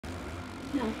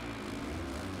No.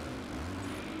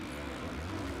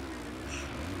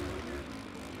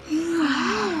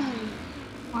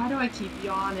 Why do I keep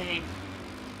yawning?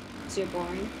 So you're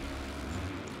boring.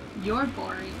 You're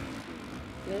boring.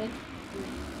 Really?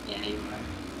 Yeah, you are.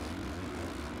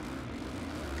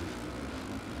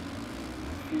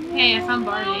 Hey, I found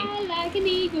Barney. Like an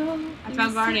eagle. I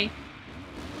found Barney.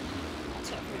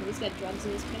 Watch out for him. He's got drugs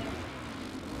in his pants.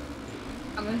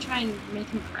 I'm gonna try and make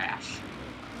him crash.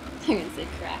 I'm gonna say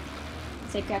crack.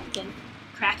 Say crack again.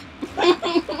 Crack.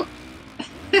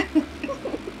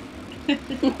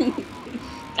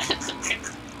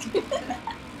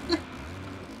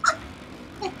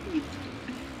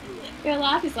 Your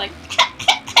laugh is like.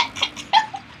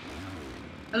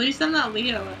 At least I'm not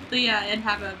Lea and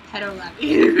have a pedo laugh.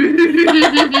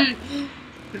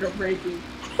 It'll break you.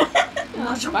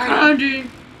 Oh, Barney.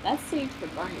 That's saved for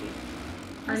Barney.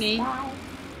 Barney.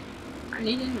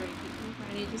 Barney didn't rape people.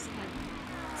 Barney just had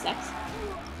Sex?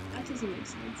 That doesn't make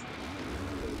sense.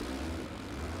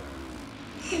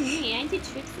 For me, I did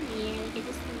tricks in the air, like I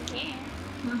just didn't care.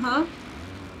 Uh-huh.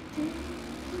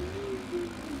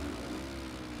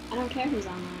 I don't care who's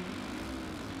online.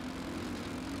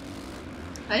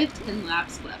 I have 10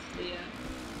 laps left, Lea.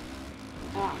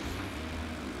 Oh.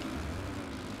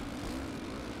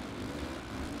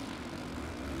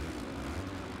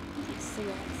 Like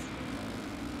cigarettes.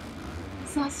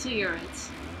 It's not cigarettes.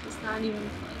 It's not even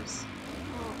close.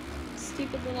 Oh,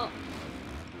 stupid little.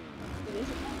 What is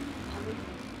it?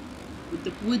 With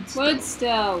the wood stove. Wood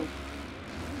stove.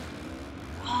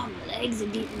 Oh, my legs are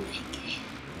getting big.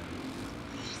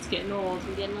 It's getting old.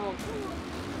 I'm getting old.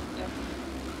 Yep.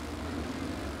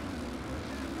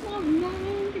 Oh no,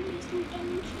 give me some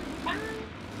sunshine.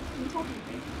 I'm talking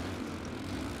to you.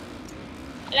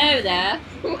 Hello there.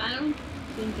 I don't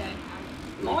think I have.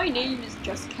 My name is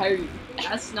Just Code.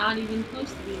 That's not even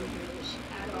close to being British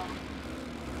at all.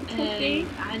 Could And be.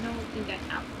 I don't think I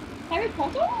have. Harry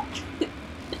Potter?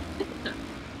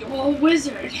 You're a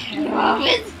wizard. Your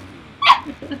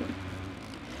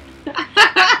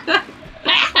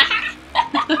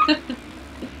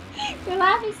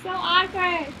laugh is so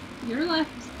awkward. Your life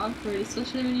is awkward,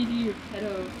 especially when you do your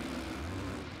pedo.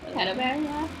 Pedo bear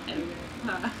laugh? Pedo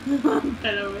bear.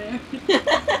 Pedo bear.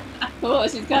 Oh,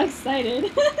 she got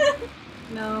excited.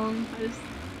 No, I just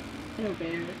pedo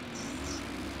bear.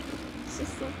 It's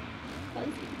just so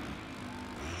fuzzy.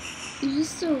 He's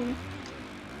just so.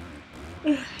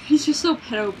 He's just so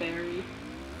pedo berry.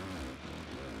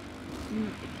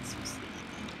 It's supposed to be like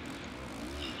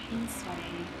that. I'm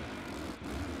sweating.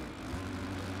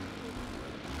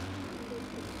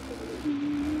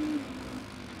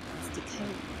 It's the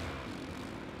code.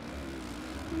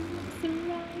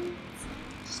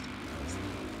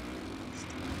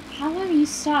 How long you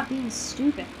stop being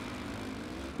stupid?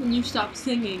 When you stop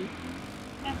singing.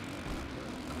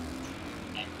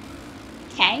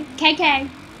 K? KK.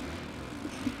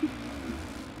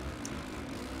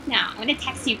 Now, I'm gonna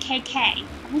text you KK.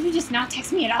 Or would you just not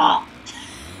text me at all?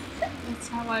 That's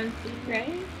how I feel.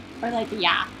 Right? Or like,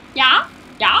 yeah. Yeah?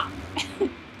 Yeah?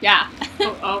 Yeah.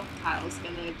 Oh, Kyle's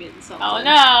gonna get insulted. Oh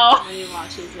no! When he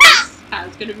watches this,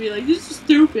 Kyle's gonna be like, this is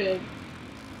stupid.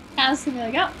 I was gonna be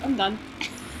like, oh, I'm done.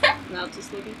 And I'll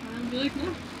just look at Kyle and be like,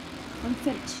 no. I'm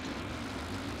finished.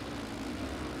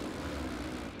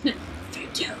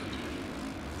 Fatality.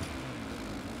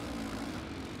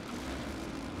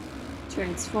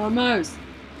 Transformers.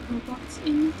 Robots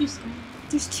in the sky.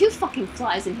 There's 2 fucking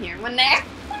flies in here. One there.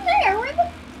 One there. Where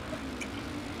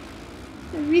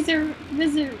the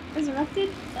resurrected?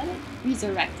 Is that it?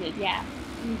 Resurrected, yeah.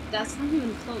 That's not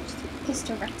even close to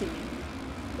Hysterectomy.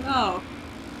 Oh.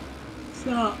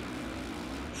 Stop.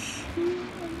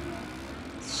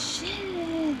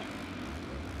 Shit.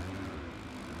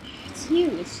 It's you.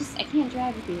 It's just I can't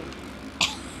drive with you.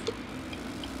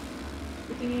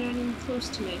 Good thing you're not even close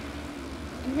to me.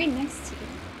 I'm right next to you.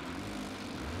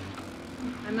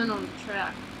 I'm in on the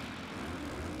track.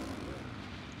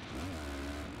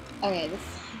 Okay, the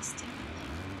fly's down.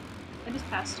 I just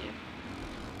passed you.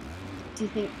 Do you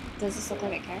think does this look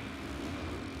like a car?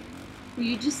 Will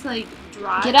you just like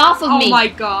drive? Get off of me! Oh my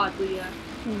god, Lea.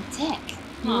 Dick.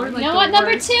 You were, like, you know the what?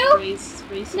 Number worst 2?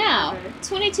 Racer No, ever.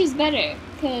 22's better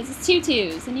because it's 2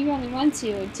 2s, and you only 1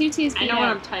 2, and 2 2s. I know what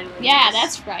I'm titling. Yeah, this.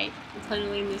 that's right. I'm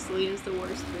titling this Lea's the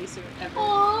worst racer ever.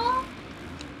 Aww.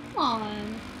 Come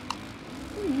on.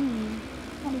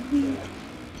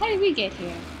 How did we get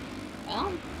here?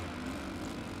 Well,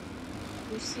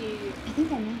 You see. I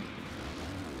think I know.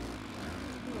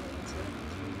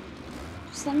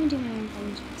 Just let me do my own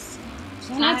thing, Jess. You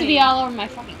don't have to be all over my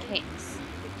fucking cakes.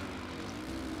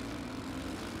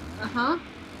 Uh huh.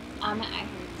 My eye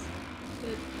hurts.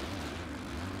 Good.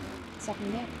 Suck my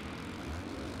dick.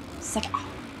 Suck it.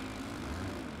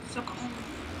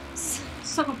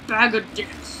 Suck a bag of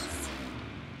dicks.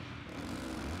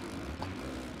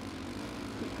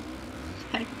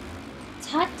 Okay.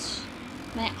 Touch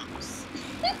my ass.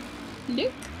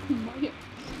 Look, Mario.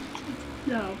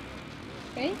 No.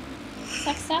 Right?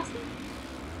 Sex sassy?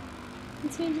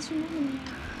 That's what I just remembered me.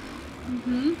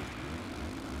 Mm-hmm.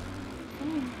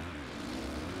 Oh.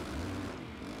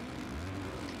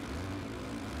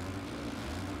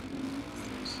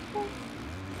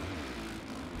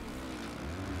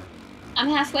 I'm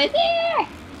halfway there!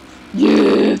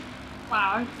 Yeah!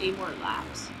 Wow, I have 8 more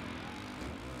laps.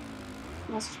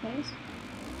 Want to switch place?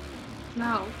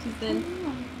 No, because then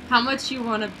how much you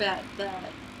want to bet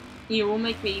that you will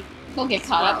make me We'll get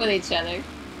caught up with each other.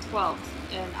 12th,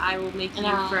 and I will make you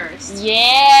first.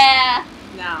 Yeah!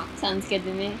 No. Sounds good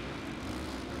to me.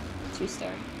 True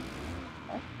story.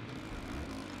 What?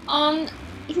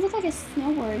 You look like a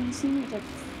snowboarder. You seem like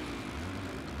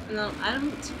No, I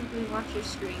don't typically watch your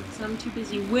screen because I'm too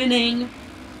busy winning.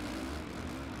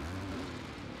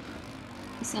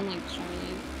 you sound like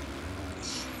Charlie.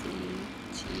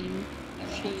 Sheen.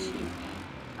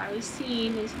 I was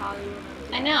seen is Hollywood.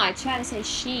 I know. I try to say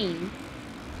Sheen.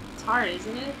 It's hard,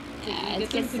 isn't it? Yeah, You it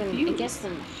gets them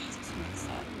mixed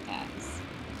up, guys.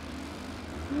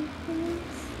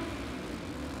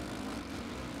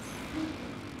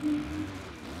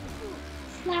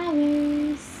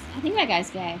 Flowers. I think that guy's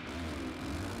gay.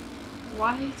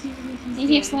 Why do you think he's He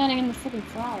keeps landing in the freaking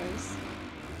flowers.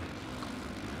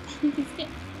 I think he's gay.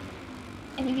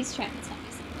 I think he's trying to tell me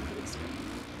something pretty strange.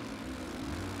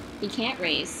 He can't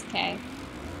race, okay?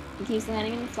 He keeps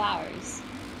landing in the flowers.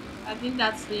 I think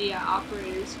that's the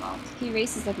operator's fault. He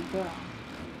races like a girl.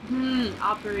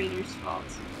 Operator's fault.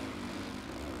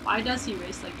 Why does he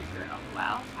race like a girl?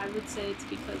 Well, I would say it's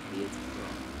because he is a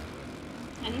girl.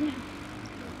 I don't know.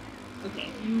 Okay,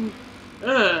 you...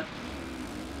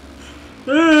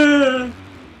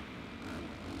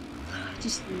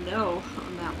 Just no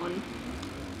on that one.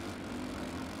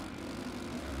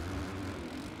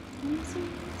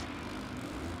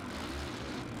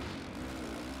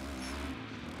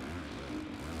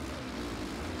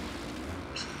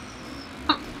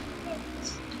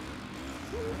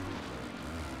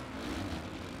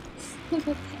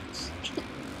 Little bitch.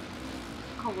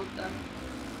 All of them.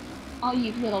 All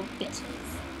you little bitches.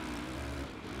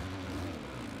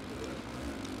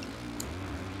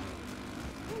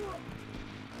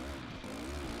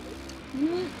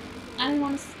 I don't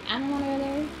want to go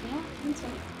there. Yeah, that's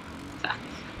right.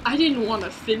 I didn't want to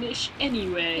finish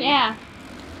anyway. Yeah.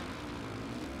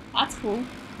 That's cool.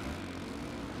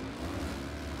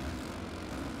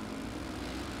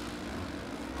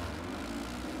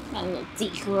 My little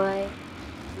decoy.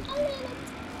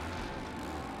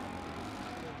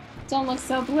 Don't look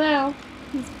so blue.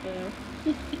 He's blue.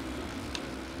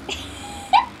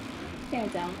 Yeah,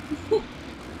 don't.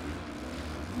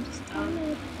 I'm just My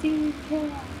little decoy.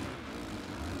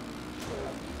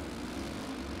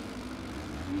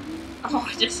 Oh,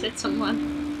 I just hit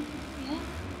someone. Yeah,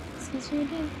 that's what you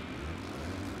do.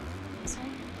 Sorry.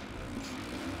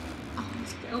 Oh,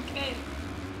 okay.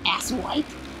 Ass wipe.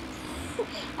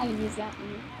 I haven't used that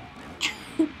one.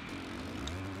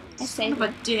 I Son saved of a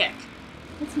it. dick.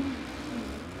 What's mine?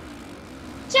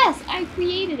 Jess, I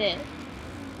created it.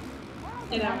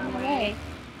 Get out of my way.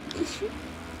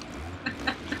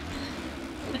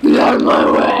 Get out of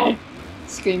my way!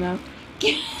 Screamo.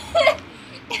 Going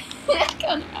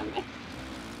the wrong way.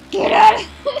 Get out!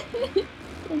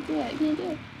 Can't do it. Can't do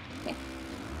it. Okay.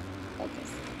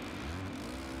 Focus.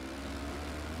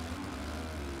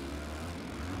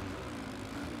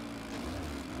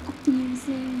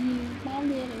 Abusing you, my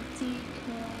little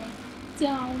decoy.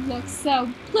 Don't look so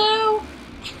blue.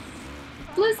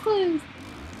 Blue's Clues.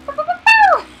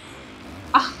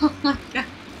 Oh my god.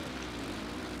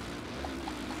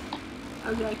 That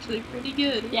was actually pretty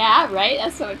good. Yeah, right?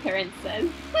 That's what my parents said.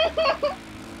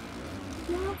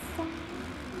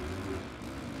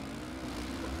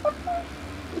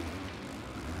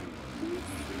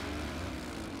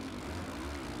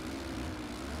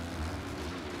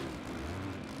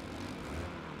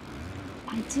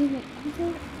 I do it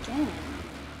over again.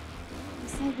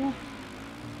 It's like, what?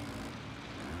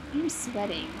 I'm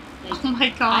sweating. Like, Oh my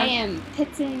god. I am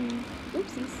pitting.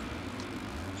 Oopsies.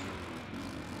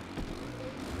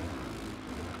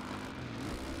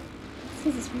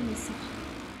 This is really so hot.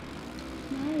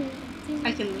 No,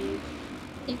 I can leave.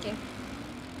 Thank you.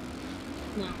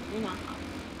 No, you're not hot.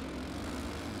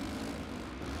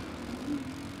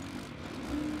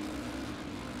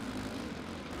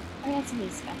 Oh yeah, had so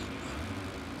many specials.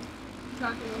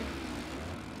 Talking about